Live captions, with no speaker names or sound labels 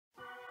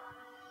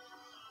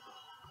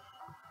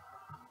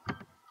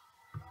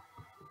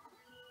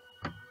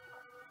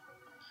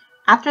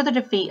After the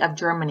defeat of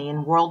Germany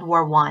in World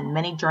War I,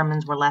 many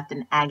Germans were left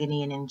in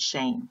agony and in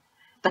shame.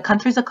 The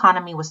country's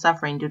economy was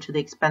suffering due to the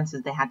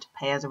expenses they had to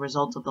pay as a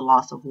result of the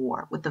loss of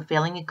war. With the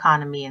failing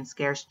economy and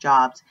scarce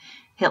jobs,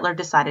 Hitler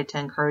decided to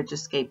encourage a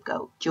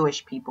scapegoat,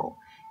 Jewish people.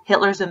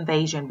 Hitler's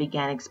invasion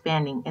began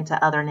expanding into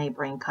other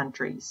neighboring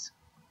countries.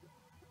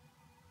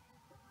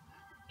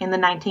 In the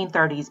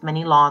 1930s,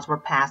 many laws were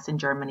passed in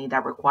Germany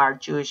that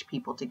required Jewish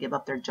people to give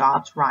up their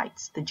jobs'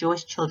 rights. The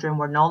Jewish children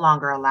were no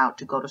longer allowed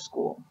to go to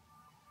school.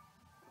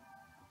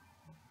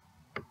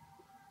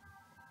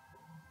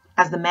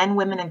 As the men,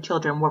 women, and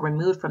children were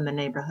removed from the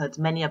neighborhoods,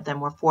 many of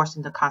them were forced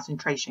into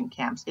concentration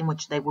camps in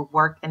which they would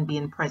work and be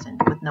imprisoned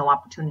with no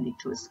opportunity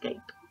to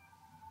escape.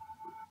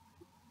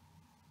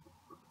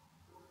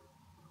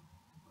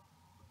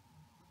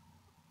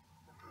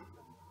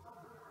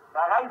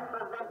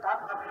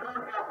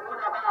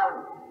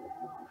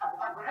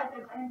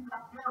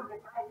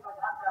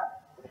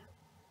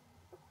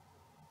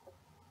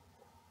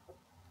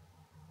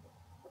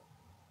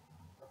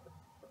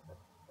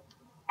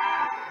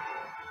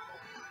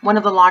 One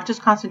of the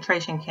largest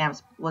concentration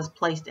camps was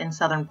placed in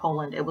southern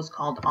Poland. It was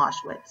called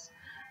Auschwitz.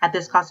 At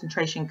this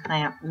concentration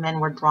camp,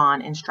 men were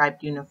drawn in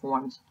striped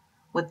uniforms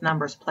with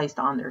numbers placed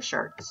on their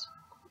shirts.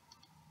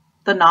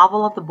 The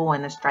novel of the boy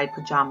in the striped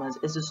pajamas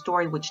is a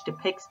story which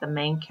depicts the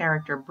main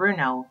character,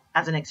 Bruno,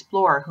 as an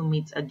explorer who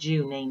meets a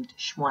Jew named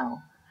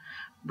Shmuel.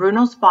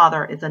 Bruno's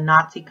father is a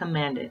Nazi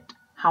commandant.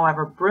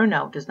 However,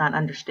 Bruno does not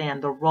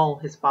understand the role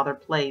his father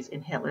plays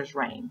in Hitler's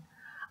reign.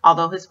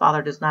 Although his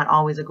father does not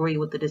always agree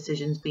with the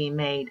decisions being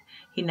made,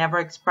 he never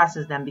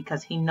expresses them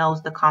because he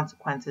knows the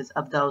consequences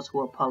of those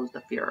who oppose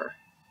the Führer.